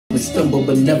stumble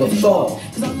but never fall.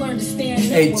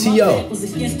 Hey T.O.,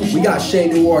 we got Shay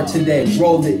Noir today.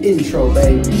 Roll the intro,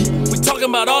 baby. We talking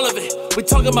about all of it. We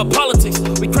talking about politics.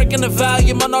 We cranking the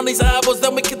volume on all these albums,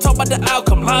 then we can talk about the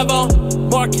outcome. Live on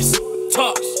Marcus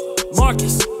Talks.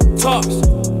 Marcus Talks.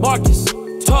 Marcus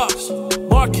Talks.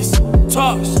 Marcus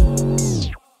Talks.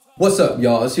 What's up,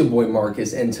 y'all? It's your boy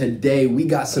Marcus, and today we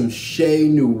got some Shay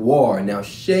Noir. Now,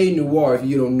 Shay Noir, if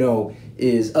you don't know,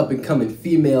 is up-and-coming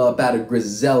female up out of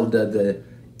Griselda, the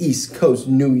East Coast,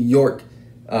 New York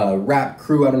rap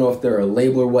crew. I don't know if they're a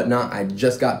label or whatnot. I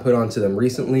just got put onto them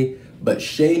recently. But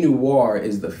Shay Noir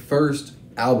is the first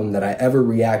album that I ever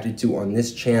reacted to on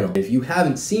this channel. If you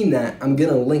haven't seen that, I'm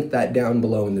gonna link that down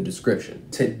below in the description.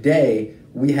 Today,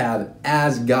 we have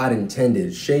As God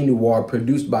Intended, Shay Noir,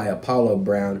 produced by Apollo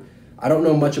Brown. I don't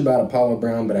know much about Apollo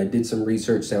Brown, but I did some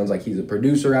research. Sounds like he's a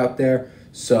producer out there.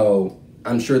 So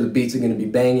I'm sure the beats are gonna be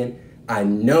banging. I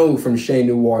know from Shay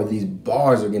Noir, these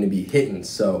bars are gonna be hitting.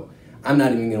 So I'm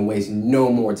not even gonna waste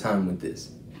no more time with this.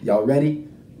 Y'all ready?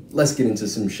 Let's get into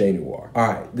some Shay Noir. All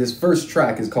right, this first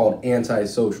track is called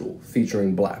Antisocial,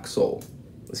 featuring Black Soul.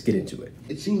 Let's get into it.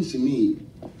 It seems to me,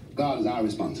 God is our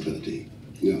responsibility.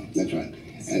 Yeah, that's right.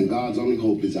 And God's only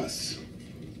hope is us.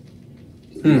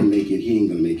 If we don't make it, he ain't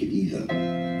gonna make it either.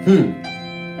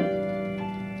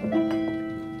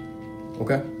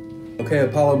 Okay,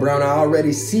 Apollo Brown, I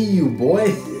already see you, boy.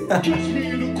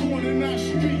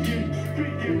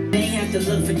 They have to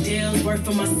look for deals, work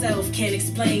for myself, can't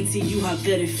explain to you how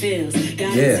good it feels.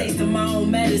 Got a taste of my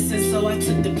own medicine, so I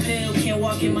took the pill, can't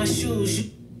walk in my shoes.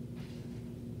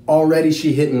 Already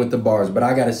she hitting with the bars, but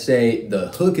I gotta say the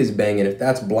hook is banging. If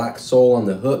that's Black Soul on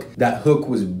the hook, that hook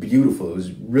was beautiful. It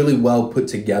was really well put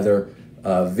together,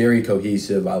 very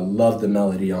cohesive. I love the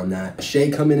melody on that.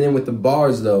 Shay coming in with the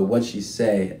bars though, what'd she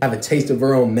say? Have a taste of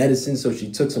her own medicine, so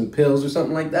she took some pills or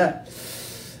something like that.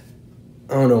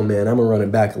 I don't know, man. I'm gonna run it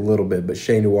back a little bit, but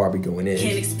Shay Noir be going in.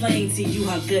 Can't explain to you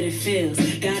how good it feels.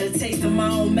 Got a taste of my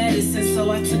own medicine, so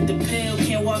I took the pill.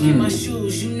 Can't walk in my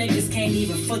shoes. You niggas can't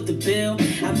even foot the bill.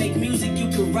 I make music you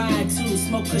can ride to,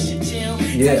 smoke, push and chill.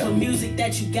 Type of music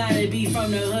that you gotta be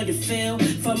from the hood to feel.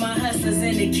 For my hustlers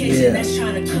in the kitchen that's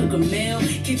trying to cook a meal.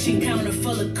 Kitchen counter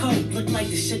full of coke, look like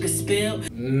the sugar spill.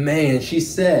 Man, she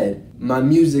said my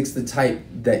music's the type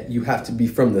that you have to be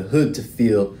from the hood to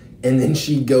feel. And then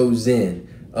she goes in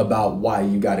about why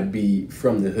you gotta be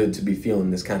from the hood to be feeling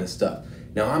this kind of stuff.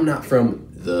 Now, I'm not from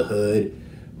the hood,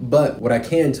 but what I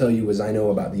can tell you is I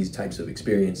know about these types of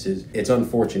experiences. It's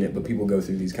unfortunate, but people go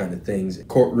through these kind of things.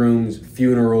 Courtrooms,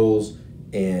 funerals,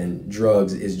 and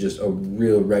drugs is just a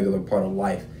real regular part of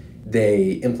life.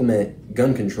 They implement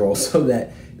gun control so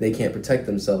that they can't protect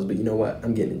themselves, but you know what?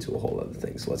 I'm getting into a whole other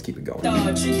thing, so let's keep it going.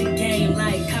 Dog, treat the game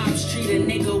like cops treat a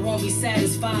nigga, won't be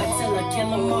satisfied till I kill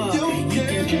him all. You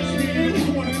can catch me in the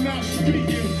corner now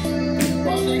speaking.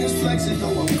 While niggas flexing,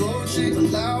 know I'm gold shit, a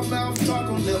loud mouth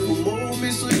talk on never move me,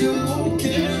 so you won't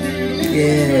care.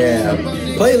 Yeah,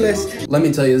 playlist. Let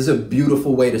me tell you, this is a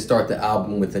beautiful way to start the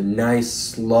album with a nice,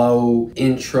 slow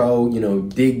intro, you know,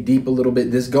 dig deep a little bit.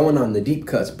 This going on the Deep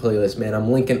Cuts playlist, man. I'm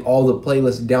linking all the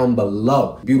playlists down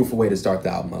below. Beautiful way to start the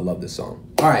album. I love this song.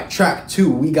 All right, track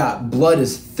 2, we got Blood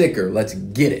is Thicker. Let's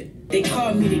get it. They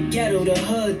call me the ghetto, the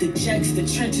hood, the jacks, the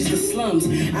trenches, the slums.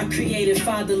 I created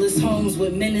fatherless homes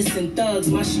with menace and thugs.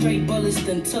 My straight bullets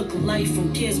then took life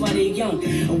from kids while they're young.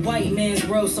 A white man's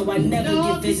world, so I never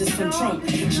get visits from Trump.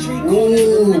 Street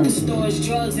corners, liquor stores,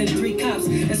 drugs, and 3 cops.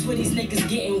 That's where these niggas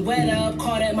getting wet up,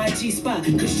 caught at my G-spot.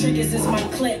 Cause triggers is my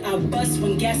clip. I bust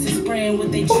when gas is spraying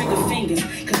with they trigger fingers.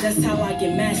 Cause that's how I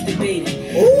get masturbated.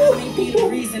 I may be the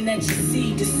reason that you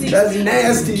see deceased. That's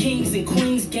nasty. Kings and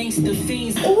queens, gangster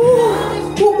fiends.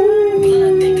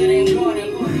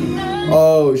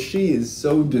 Oh, she is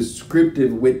so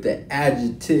descriptive with the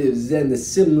adjectives and the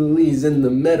similes and the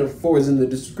metaphors and the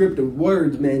descriptive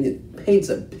words, man. It paints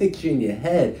a picture in your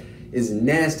head. It's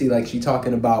nasty, like she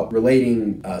talking about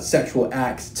relating sexual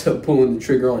acts to pulling the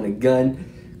trigger on a gun.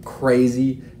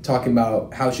 Crazy. Talking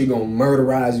about how she gonna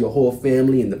murderize your whole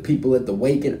family and the people at the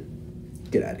waking.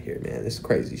 Get out of here, man. This is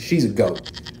crazy. She's a goat.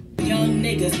 Young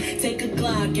niggas, take a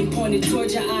Glock and point it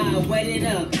towards your eye, wet it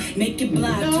up, make it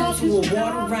black, turn to a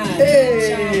water ride.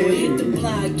 Child, hit the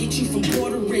block, get you from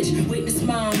Puerto Rich. Witness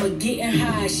mama getting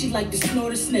high, she like to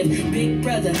snort a sniff. Big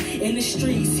brother in the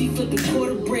streets, he flipping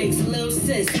quarter bricks. Little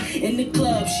sis in the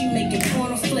club, she making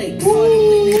porno flicks. Party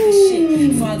witness the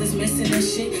shit, father's missing the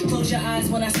shit. Close your eyes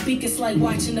when I speak, it's like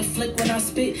watching a flick when I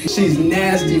spit. She's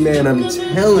nasty, man, I'm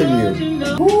telling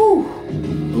you. Woo.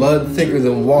 Blood thicker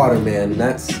than water, man.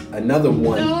 That's another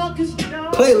one.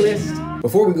 Playlist.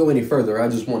 Before we go any further, I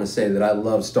just want to say that I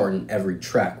love starting every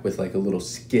track with like a little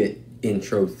skit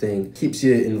intro thing. Keeps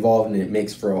you involved and it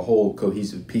makes for a whole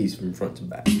cohesive piece from front to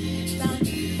back.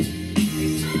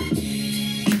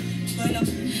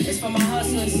 It's for my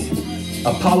hustlers.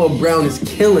 Apollo Brown is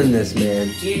killing this,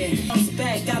 man. Yeah, I'm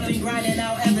back. I've been grinding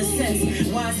out ever since.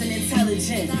 Wise and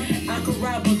intelligent. I could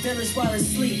rob a village while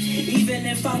asleep, even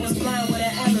if I was blind with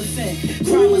an elephant.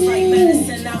 Crime was like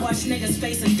medicine. I watch niggas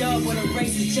face a dub with a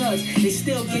racist judge. They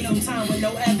still give them time with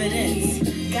no evidence.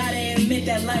 Gotta admit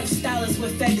that lifestyle is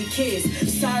what fed the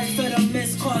kids. Sorry for the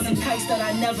missed calls and kites that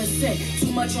I never sent.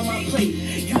 Too much on my plate.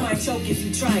 You might choke if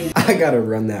you try it. I gotta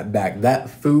run that back. That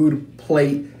food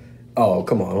plate. Oh,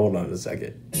 come on, hold on a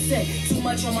second. Too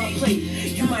much on my plate.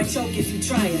 You might choke if you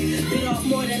try it. Bit off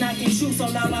more than I can chew, so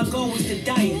now my goal is to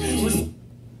diet.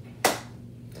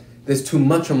 There's too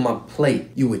much on my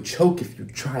plate. You would choke if you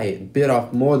try it. Bit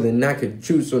off more than I could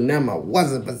chew, so now my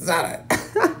wasn't beside it.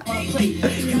 My plate.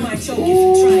 You might choke if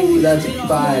you try it. That's Bit off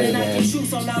fire, more than I man. can chew,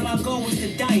 so now my goal is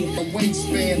to diet. A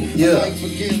wingspan, Yeah. life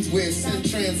begins where sin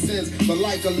transcends, but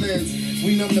like a lens,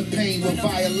 we numb the pain with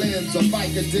violins or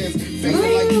Vicodins, fading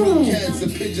like croquettes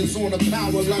and pigeons on a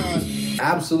power line.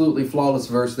 Absolutely flawless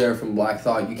verse there from Black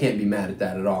Thought. You can't be mad at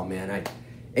that at all, man.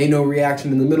 Ain't no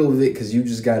reaction in the middle of it because you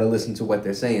just gotta listen to what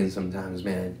they're saying sometimes,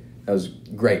 man. That was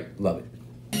great. Love it.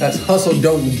 That's Hustle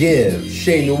Don't Give,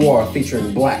 Shay Noir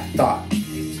featuring Black Thought.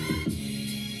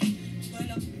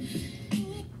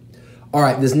 All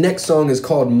right, this next song is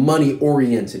called Money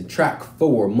Oriented. Track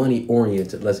 4, Money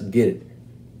Oriented. Let's get it.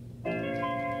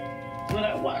 When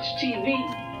I watch TV,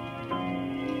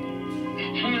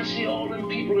 and I see all them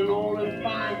people in all them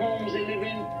fine homes they live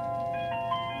in.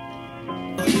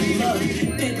 Love,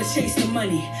 paper chase the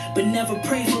money, but never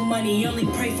pray for money, only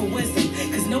pray for wisdom,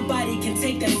 cause nobody can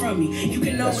take that from me. You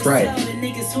can always That's right. tell the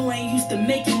niggas who ain't used to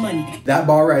making money. That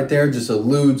bar right there just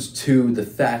alludes to the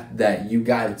fact that you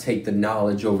gotta take the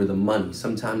knowledge over the money.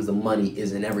 Sometimes the money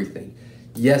isn't everything.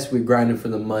 Yes, we're grinding for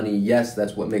the money. Yes,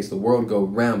 that's what makes the world go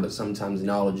round, but sometimes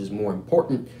knowledge is more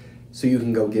important, so you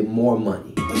can go get more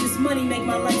money. But this money make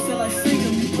my life feel like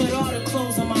freedom. Put all the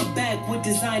clothes on my back with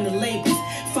designer labels.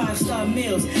 5-star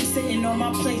meals sitting on my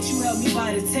plate, you help me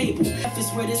buy the table. If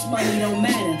it's where this money don't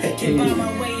matter, can buy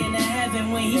my way into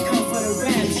heaven when he come for the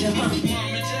rapture,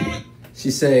 huh? She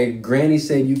said, Granny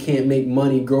said you can't make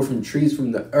money grow from trees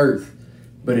from the earth.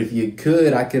 But if you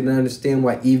could, I could understand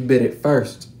why Eve bit it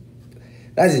first.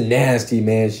 That's nasty,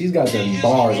 man. She's got them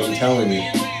bars, I'm telling you.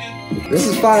 This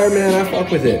is fire, man. I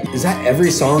fuck with it. Is that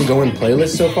every song going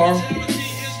playlist so far?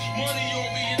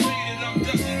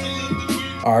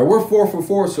 Alright, we're 4 for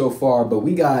 4 so far, but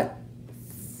we got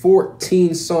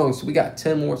 14 songs, so we got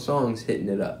 10 more songs hitting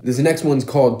it up. This next one's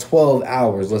called 12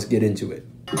 Hours. Let's get into it.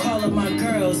 Call up my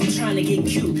girls, I'm trying to get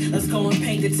cute. Let's go and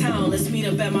paint the town. Let's meet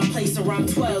up at my place around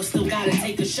 12. Still gotta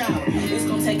take a shower. It's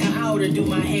gonna take an hour to do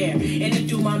my hair and to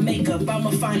do my makeup. I'ma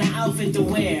find an outfit to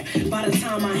wear by the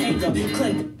time I hang up.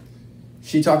 Click.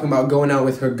 She talking about going out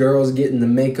with her girls, getting the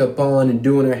makeup on and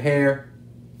doing her hair.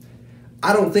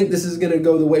 I don't think this is gonna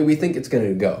go the way we think it's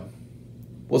gonna go.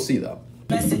 We'll see though.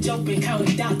 Message open,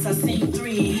 counting dots. I seen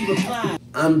 3 and he replied.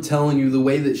 I'm telling you, the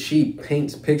way that she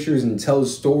paints pictures and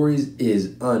tells stories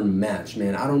is unmatched,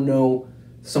 man. I don't know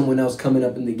someone else coming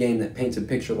up in the game that paints a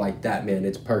picture like that, man.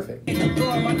 It's perfect. In the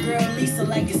door, my girl Lisa,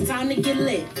 like it's time to get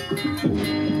lit.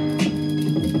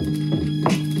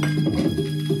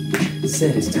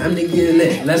 Said it's time to get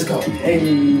lit. Let's go. Hey,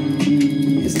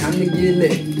 it's time to get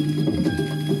lit.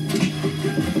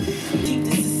 Keep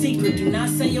this a secret, do not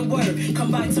say a word.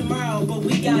 Come by tomorrow, but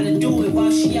we gotta do it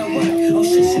while she at work. Oh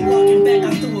shit, she walking back,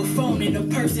 I threw a phone in her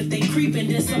purse. If they creeping,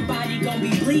 then somebody gonna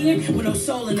be bleeding with no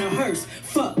soul in her hearse.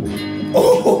 Fuck.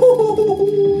 Oh,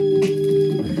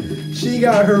 she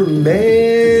got her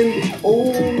man.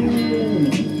 Oh.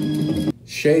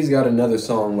 Shay's got another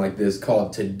song like this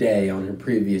called Today on her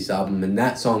previous album, and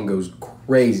that song goes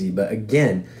crazy. But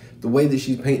again, the way that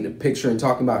she's painting a picture and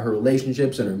talking about her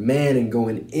relationships and her man and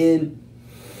going in.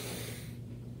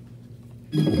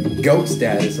 GOAT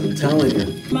status, I'm telling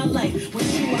you. My life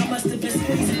with you, I must have been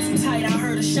squeezing too tight. I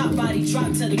heard a shot body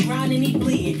drop to the ground and he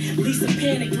bleeding. Lisa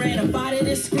panicked, ran about it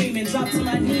and screaming. Dropped to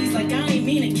my knees like I ain't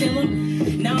mean to kill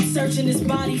him. Now I'm searching his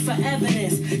body for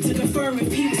evidence to confirm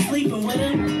if he was sleeping with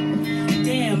him.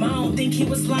 Damn, I don't think he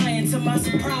was lying. To my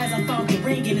surprise, I found the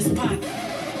ring in his pocket.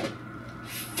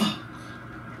 Fuck.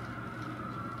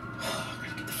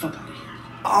 Get the fuck out of here.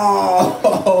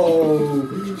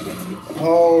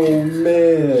 Oh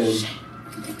man.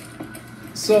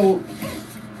 So,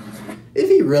 if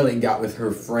he really got with her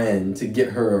friend to get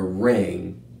her a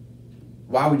ring,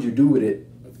 why would you do it at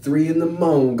 3 in the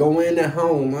morning? Go in at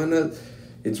home on a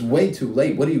It's way too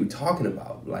late. What are you talking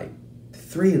about? Like,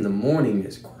 3 in the morning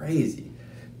is crazy.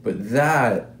 But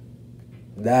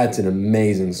that's an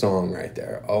amazing song right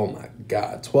there. Oh my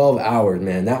God. 12 hours,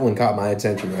 man. That one caught my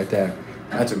attention right there.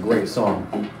 That's a great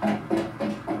song.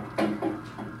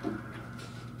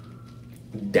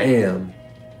 Damn.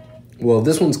 Well,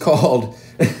 this one's called...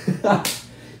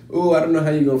 Ooh, I don't know how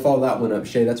you're going to follow that one up,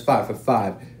 Shay. That's 5 for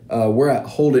 5. We're at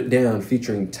Hold It Down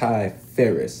featuring Ty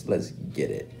Ferris. Let's get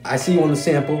it. I see you on the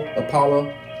sample,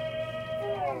 Apollo.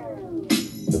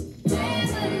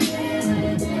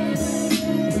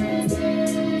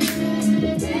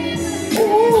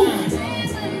 Ooh.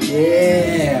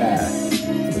 Yeah.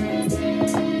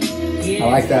 I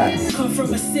like that. Come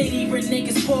from a city where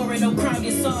niggas poor and no crime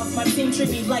gets solved. My team treat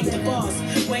me like the boss.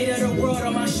 Weight of the world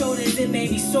on my shoulders, it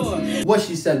made me sore. What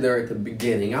she said there at the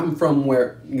beginning. I'm from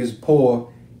where niggas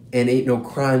poor and ain't no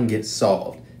crime gets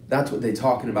solved. That's what they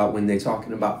talking about when they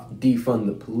talking about defund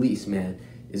the police, man.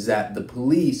 Is that the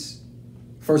police,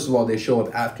 first of all, they show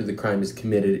up after the crime is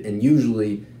committed, and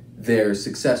usually their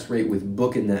success rate with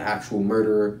booking the actual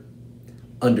murderer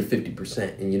under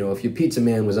 50%. And you know, if your pizza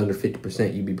man was under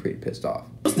 50%, you'd be pretty pissed off.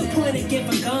 What's the point of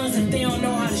giving guns if they don't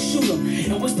know how to shoot them?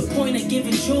 And what's the point of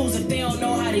giving jewels if they don't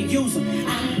know how to use them?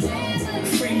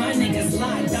 Free my niggas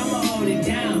locked, I'ma hold it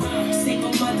down.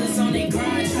 Single mothers on their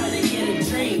grind trying to get a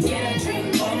drink.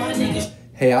 All my niggas.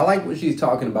 Hey, I like what she's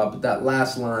talking about, but that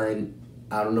last line,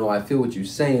 I don't know, I feel what you're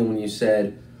saying when you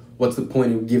said, what's the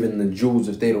point of giving the jewels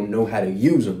if they don't know how to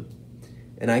use them?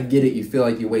 And I get it, you feel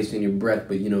like you're wasting your breath,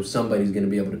 but you know, somebody's going to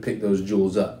be able to pick those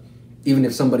jewels up. Even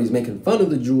if somebody's making fun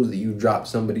of the jewels that you dropped,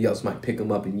 somebody else might pick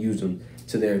them up and use them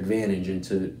to their advantage and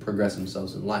to progress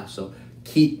themselves in life. So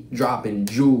keep dropping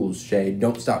jewels, Shay.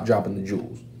 Don't stop dropping the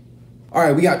jewels. All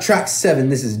right, we got track 7.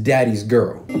 This is Daddy's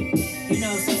Girl. You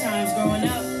know, sometimes growing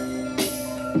up,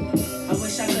 I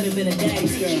wish I could have been a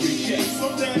daddy's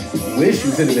girl. Wish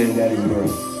you could have been Daddy's Girl.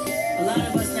 A lot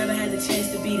of us never had the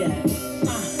chance to be that.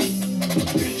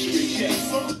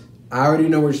 I already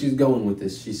know where she's going with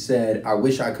this. She said, I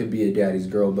wish I could be a daddy's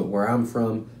girl, but where I'm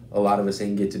from, a lot of us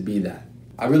ain't get to be that.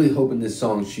 I really hope in this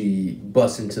song she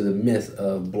busts into the myth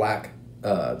of black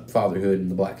fatherhood in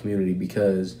the black community,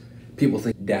 because people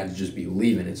think dads just be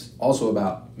leaving. It's also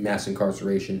about mass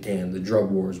incarceration and the drug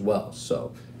war as well.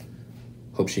 So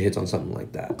hope she hits on something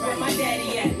like that. Where my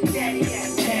daddy at?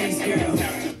 Daddy's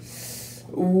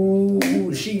girl.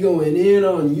 Ooh, she going in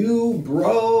on you,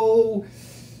 bro.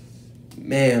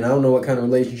 Man, I don't know what kind of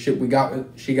relationship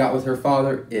she got with her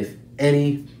father, if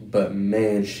any, but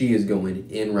man, she is going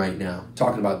in right now.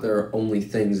 Talking about there are only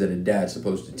things that a dad's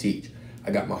supposed to teach. I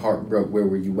got my heart broke, where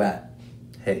were you at?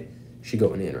 Hey, she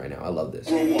going in right now. I love this.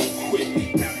 Daddy's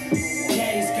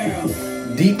girl.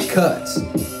 Deep Cuts,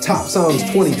 Top Songs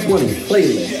 2020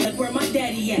 playlist. Like, where my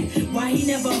daddy at? Why he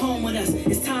never home with us?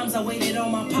 It's times I waited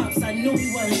on my pops. I knew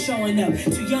he wasn't showing up.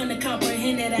 Too young to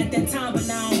comprehend it at that time, but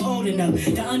now I'm old enough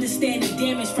to understand the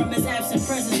damage from his absent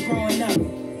presence growing up.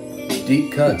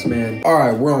 Deep Cuts, man. All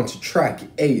right, we're on to track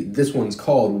 8. This one's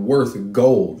called Worth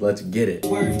Gold. Let's get it.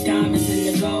 Worth diamonds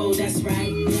in the gold, that's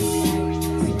right.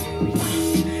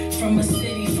 From a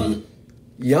city full of...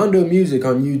 Yondo Music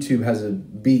on YouTube has a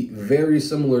beat very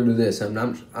similar to this. I'm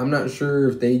not sure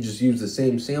if they just use the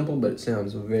same sample, but it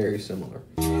sounds very similar.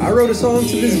 I wrote a song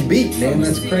to this beat, man.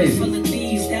 That's crazy.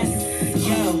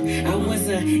 Yo, I was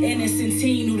an innocent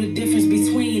teen, knew the difference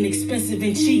between expensive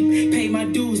and cheap. Paid my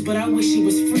dues, but I wish it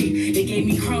was free. They gave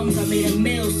me crumbs, I made a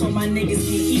meal so my niggas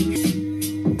can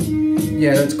eat.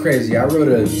 Yeah, that's crazy. I wrote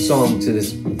a song to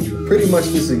this, pretty much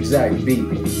this exact beat.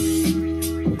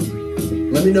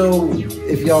 Let me know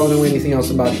if y'all know anything else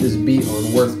about this beat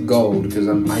on Worth Gold, because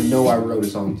I know I wrote a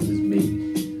song to this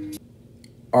beat.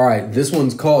 All right, this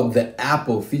one's called The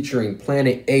Apple featuring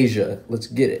Planet Asia. Let's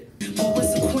get it. But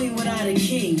what's a queen without a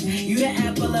king? You the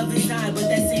apple of his eye, but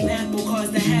that same apple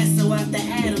caused the hassle after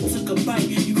Adam took a bite.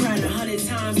 You cried 100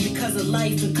 times because of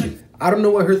life and I don't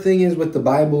know what her thing is with the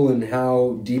Bible and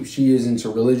how deep she is into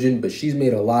religion, but she's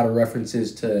made a lot of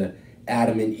references to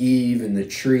Adam and Eve and the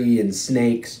tree and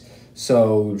snakes.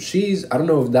 So I don't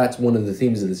know if that's one of the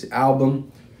themes of this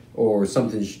album or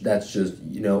something that's just,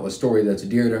 you know, a story that's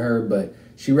dear to her, but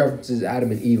she references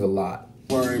Adam and Eve a lot.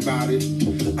 Worry about it,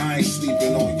 I ain't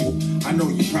sleeping on you. I know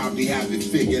you probably have it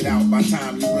figured out by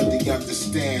time you really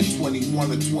understand.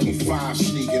 21 or 25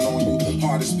 sneaking on you.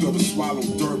 Hardest pill to swallow,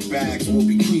 dirt bags will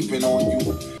be creeping on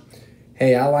you.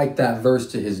 Hey, I like that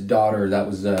verse to his daughter. That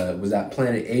was that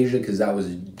Planet Asia, because that was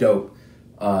dope.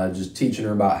 Just teaching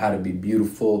her about how to be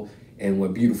beautiful and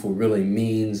what beautiful really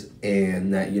means,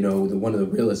 and that, you know, one of the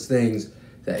realest things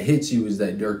that hits you is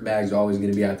that dirt bags are always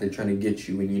going to be out there trying to get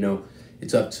you. And, you know,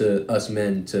 It's up to us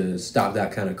men to stop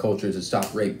that kind of culture, to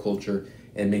stop rape culture,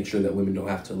 and make sure that women don't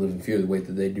have to live in fear the way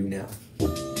that they do now.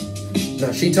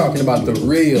 Now, she talking about the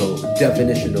real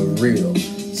definition of real,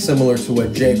 similar to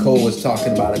what J. Cole was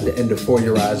talking about at the end of For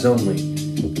Your Eyes Only.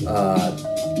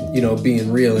 You know,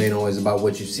 being real ain't always about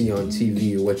what you see on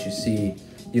TV or what you see,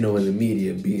 you know, in the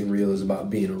media. Being real is about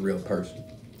being a real person.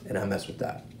 And I mess with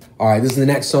that. All right, this is the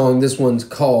next song. This one's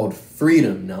called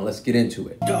Freedom. Now let's get into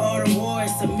it. The art of war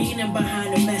is the meaning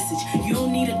behind the message. You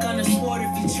don't need a gun or sword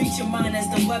if you treat your mind as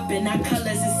the weapon. Our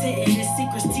colors is hidden, its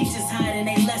secrets teachers hiding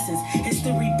their lessons.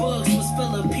 History books was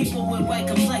full of people with white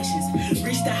complexions.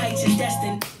 Reach the heights you're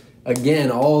destined.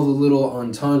 Again, all the little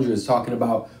entendres talking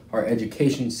about our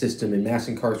education system and mass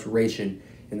incarceration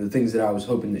and the things that I was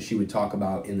hoping that she would talk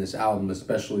about in this album,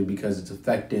 especially because it's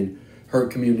affecting her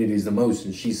communities the most,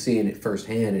 and she's seeing it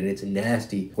firsthand, and it's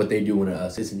nasty what they're doing to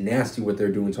us. It's nasty what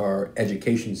they're doing to our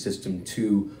education system,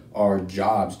 to our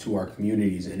jobs, to our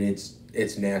communities, and it's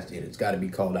nasty, and it's got to be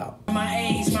called out. My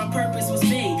age, my purpose was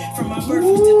made. From my birth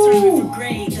was determined for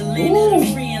grade. The land of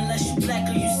the free unless you black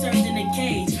or you served in a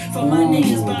cage. For my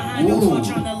niggas behind the wall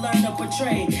trying to learn up a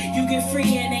trade. You get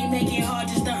free and they make it hard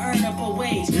just to earn up a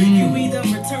wage. You either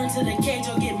return to the cage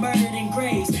or get murdered in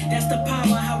graves. That's the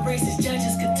power, how racist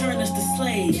judges could turn us to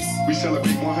slaves. We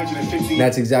celebrate 115.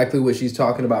 That's exactly what she's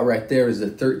talking about right there, is the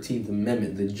 13th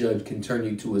Amendment. The judge can turn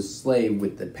you to a slave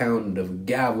with the pound of a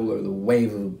gavel or the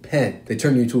wave of a pen. They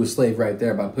turn you to a slave right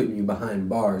there by putting you behind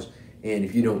bars. And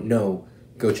if you don't know,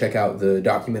 go check out the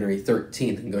documentary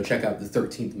 13th and go check out the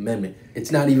 13th Amendment.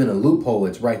 It's not even a loophole.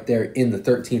 It's right there in the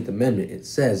 13th Amendment. It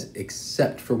says,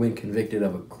 except for when convicted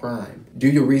of a crime. Do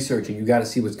your research, and you got to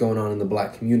see what's going on in the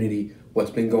black community,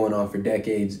 what's been going on for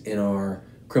decades in our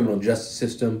criminal justice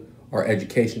system, our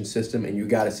education system, and you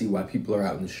got to see why people are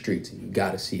out in the streets, and you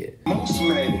got to see it. Most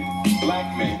men,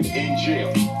 black men in jail,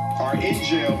 are in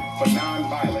jail for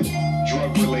non-violent,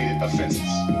 drug-related offenses.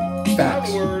 Facts.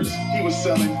 In other words, he was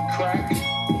selling crack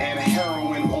and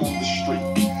heroin on the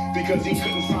street because he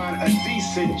couldn't find a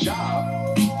decent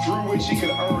job through which he could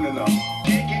earn enough.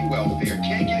 Can't get welfare,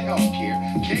 can't get health care,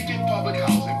 can't get public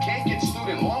housing, can't get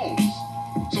student loans.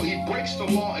 So he breaks the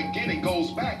law again and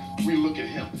goes back. We look at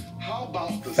him. How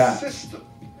about the system?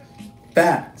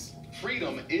 Facts.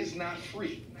 Freedom is not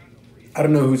free. I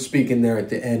don't know who's speaking there at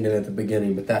the end and at the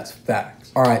beginning, but that's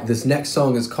facts. All right, this next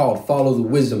song is called Follow the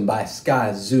Wisdom by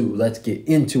Sky Zoo. Let's get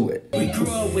into it. We grew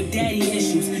up with daddy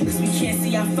issues, cause we can't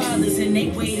see our fathers and they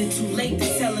waited too late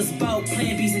to tell us about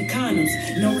Plan Bs and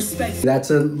condoms. No respect.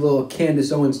 That's a little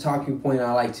Candace Owens talking point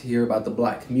I like to hear about the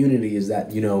black community, is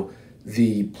that, you know,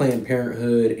 the Planned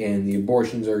Parenthood and the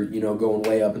abortions are, you know, going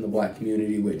way up in the black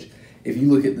community, which if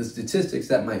you look at the statistics,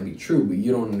 that might be true, but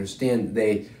you don't understand that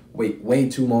they wait way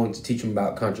too long to teach them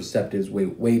about contraceptives,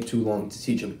 wait way too long to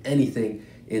teach them anything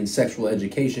in sexual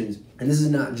educations. And this is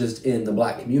not just in the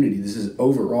black community. This is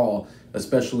overall,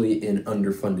 especially in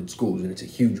underfunded schools, and it's a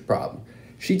huge problem.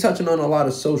 She touching on a lot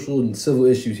of social and civil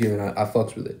issues here, and I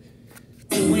fucks with it.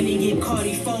 When he get caught,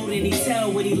 he fold and he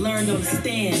tell what he learned on the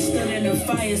stand. Stood in the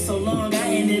fire so long, I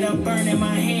ended up burning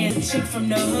my hands. Chick from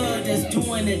the hood that's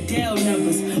doing Adele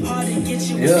numbers. Hard to get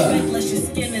you respect unless your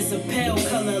skin is a pale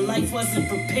color. Life wasn't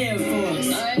prepared for us.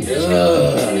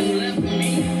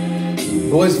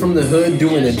 Boys from the hood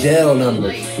doing Adele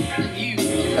numbers.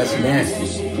 That's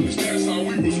nasty.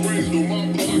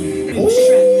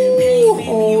 Ooh,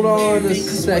 hold on a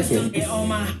second.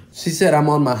 She said, I'm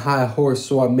on my high horse,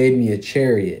 so I made me a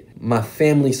chariot. My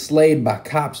family slayed by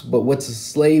cops, but what's a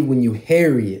slave when you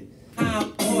harry it?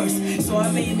 So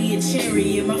I made me a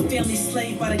chariot. My family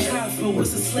slaved by the cops, but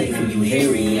what's a slave when you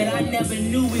harry it? I never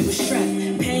knew we was strapped.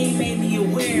 Pain made me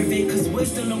aware of it, cause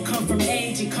wisdom don't come from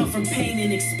age, it come from pain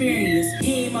and experience.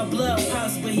 He ain't my blood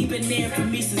pops, but he been there for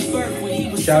me since birth. When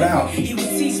he was shout out. He would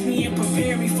teach me and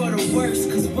prepare me for the worst,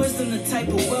 cause wisdom the type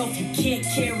of wealth you can't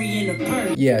carry in a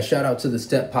purse. Yeah, shout out to the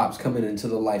step pops coming into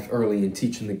the life early and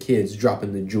teaching the kids,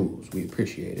 dropping the jewels. We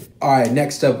appreciate it. All right,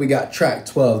 next up we got track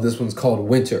 12. This one's called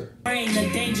Winter. Ain't a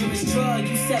dangerous drug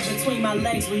you set between my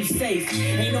legs where you safe.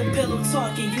 Ain't no pillow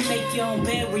talking, you make your own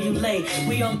bed where you lay.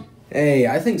 We on. Hey,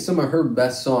 I think some of her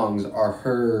best songs are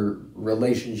her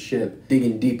relationship,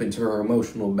 digging deep into her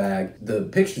emotional bag. The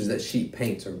pictures that she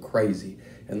paints are crazy.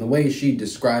 And the way she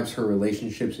describes her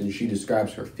relationships and she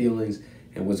describes her feelings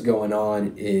and what's going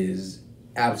on is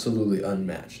absolutely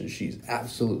unmatched. And she's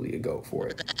absolutely a go for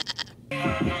it.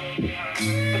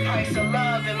 The price of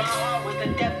love in my heart was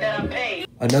the debt that I paid.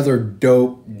 Another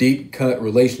dope, deep-cut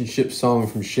relationship song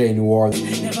from Shay Noir.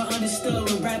 Never understood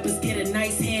when rappers get a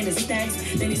nice hand of stacks,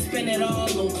 then they spend it all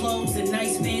on clothes and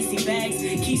nice fancy bags.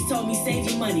 Keys told me save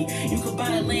your money. You could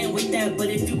buy land with that, but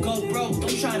if you go broke,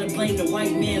 don't try to blame the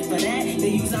white man for that. They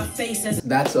use our face as...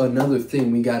 That's another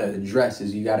thing we gotta address,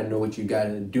 is you gotta know what you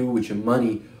gotta do with your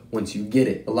money once you get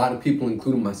it. A lot of people,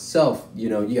 including myself, you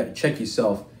know, you gotta check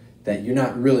yourself that you're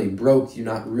not really broke, you're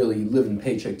not really living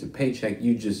paycheck to paycheck,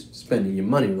 you just spending your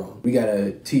money wrong. We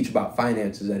gotta teach about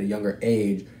finances at a younger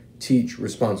age, teach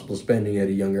responsible spending at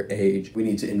a younger age. We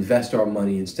need to invest our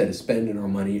money instead of spending our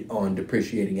money on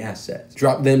depreciating assets.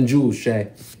 Drop them jewels,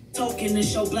 Shay. Token to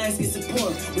show blacks get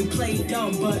support. We play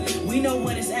dumb, but we know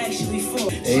what it's actually for.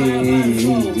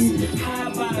 Hey. High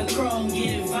by the chrome,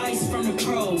 get advice from the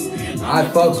pros. I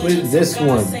fucks with this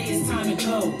one.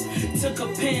 Took a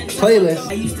pen, playlist.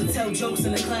 I used to tell jokes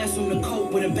in the classroom to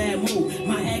cope with a bad mood.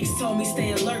 My ex told me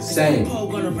stay alert. Same.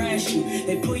 People gonna rash you.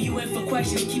 They put you in for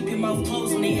questions. Keep your mouth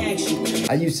closed when they ask you.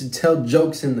 I used to tell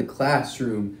jokes in the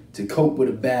classroom to cope with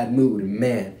a bad mood. And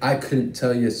man, I couldn't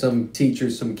tell you. Some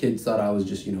teachers, some kids thought I was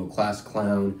just, you know, class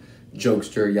clown,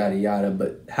 jokester, yada yada.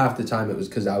 But half the time it was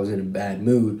because I was in a bad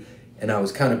mood and I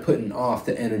was kind of putting off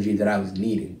the energy that I was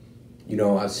needing. You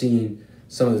know, I've seen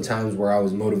some of the times where I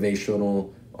was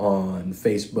motivational on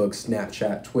Facebook,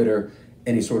 Snapchat, Twitter,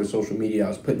 any sort of social media. I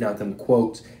was putting out them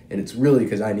quotes, and it's really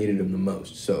because I needed them the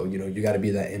most. So, you know, you got to be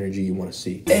that energy you want to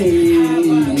see. Hey.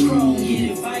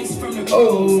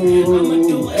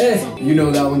 Oh, eh. You know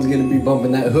that one's going to be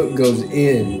bumping. That hook goes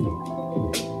in.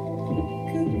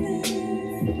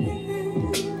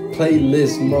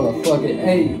 Playlist, motherfucker.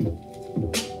 Hey.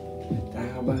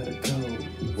 How about it go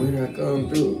when I come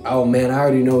through? Oh, man, I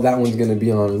already know that one's going to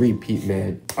be on repeat,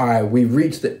 man. All right, we've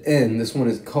reached the end. This one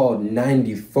is called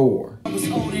 94. I was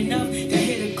old enough to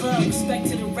hit a club. Respect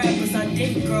to the rappers I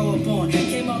didn't grow up on.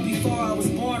 Came out before I was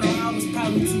born, or I was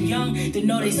probably too young to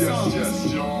know they songs.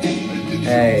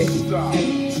 Hey,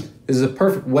 this is a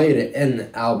perfect way to end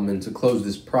the album and to close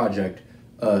this project.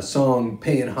 A song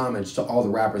paying homage to all the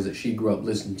rappers that she grew up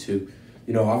listening to.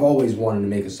 You know, I've always wanted to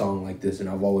make a song like this, and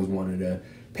I've always wanted to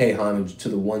pay homage to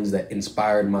the ones that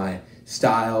inspired my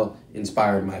style,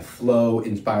 inspired my flow,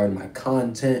 inspired my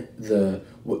content, the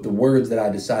words that I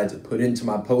decided to put into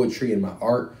my poetry and my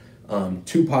art.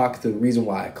 Tupac, the reason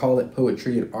why I call it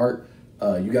poetry and art,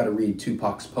 you got to read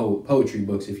Tupac's poetry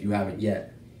books if you haven't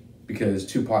yet, because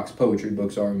Tupac's poetry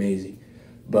books are amazing.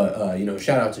 But, you know,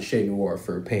 shout out to Shay Noir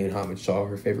for paying homage to all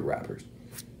her favorite rappers.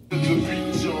 Back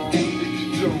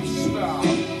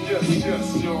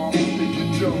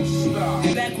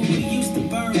when we used to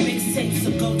burn mixtapes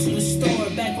to go to the store.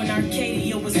 Back when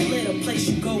Arcadia was lit, a place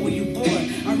you go when you bored.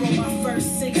 I wrote my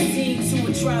first 16 to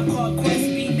a Tribe Called Quest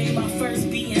beat. Made my first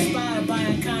beat inspired by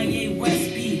a Kanye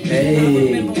West beat. Hey. I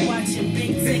remember watching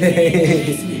Big Ticket in the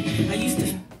basement. I used to...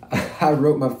 I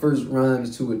wrote my first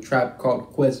rhymes to a Tribe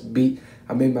Called Quest beat.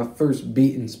 I made my first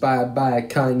beat inspired by a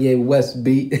Kanye West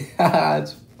beat.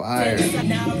 It's fire.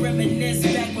 Now I reminisce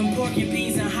back when pork and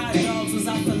peas and hot dogs was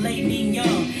off the late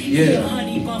mignon. Yeah.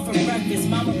 Honey bun for breakfast.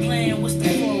 Mama playing what's the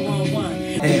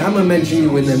 411. Hey, I'm gonna mention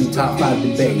you in them top 5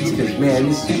 debates, because man,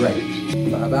 this is great.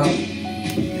 Vibe out.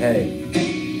 Hey,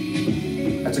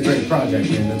 that's a great project,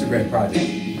 man. That's a great project.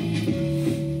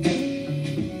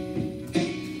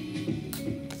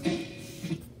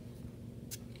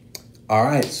 All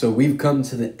right, so we've come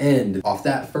to the end. Off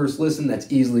that first listen,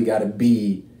 that's easily got to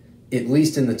be at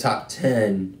least in the top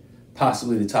 10,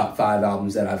 possibly the top 5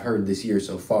 albums that I've heard this year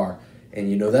so far. And,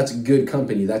 you know, that's a good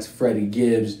company. That's Freddie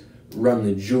Gibbs, Run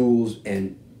the Jewels,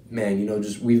 and, man, you know,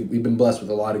 just we've been blessed with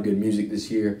a lot of good music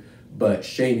this year. But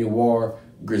Shay Noir,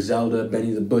 Griselda,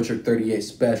 Benny the Butcher, 38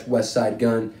 Special, West Side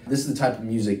Gun. This is the type of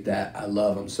music that I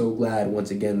love. I'm so glad,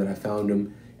 once again, that I found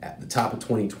him at the top of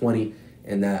 2020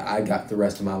 and that I got the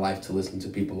rest of my life to listen to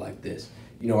people like this.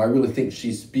 You know, I really think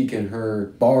she's speaking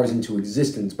her bars into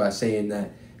existence by saying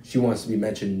that she wants to be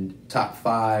mentioned top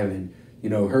 5, and, you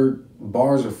know, her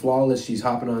bars are flawless. She's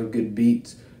hopping on good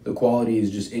beats. The quality is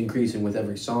just increasing with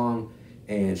every song,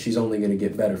 and she's only going to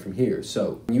get better from here.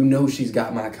 So, you know she's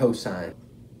got my cosign.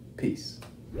 Peace.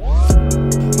 We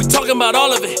talking about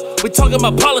all of it. We talking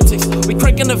about politics. We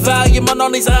cranking the volume on all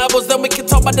these albums, then we can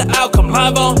talk about the outcome.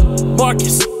 Live on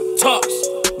Marcus Talks.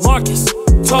 Marcus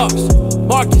Talks.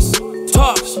 Marcus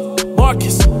Talks.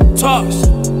 Marcus Talks.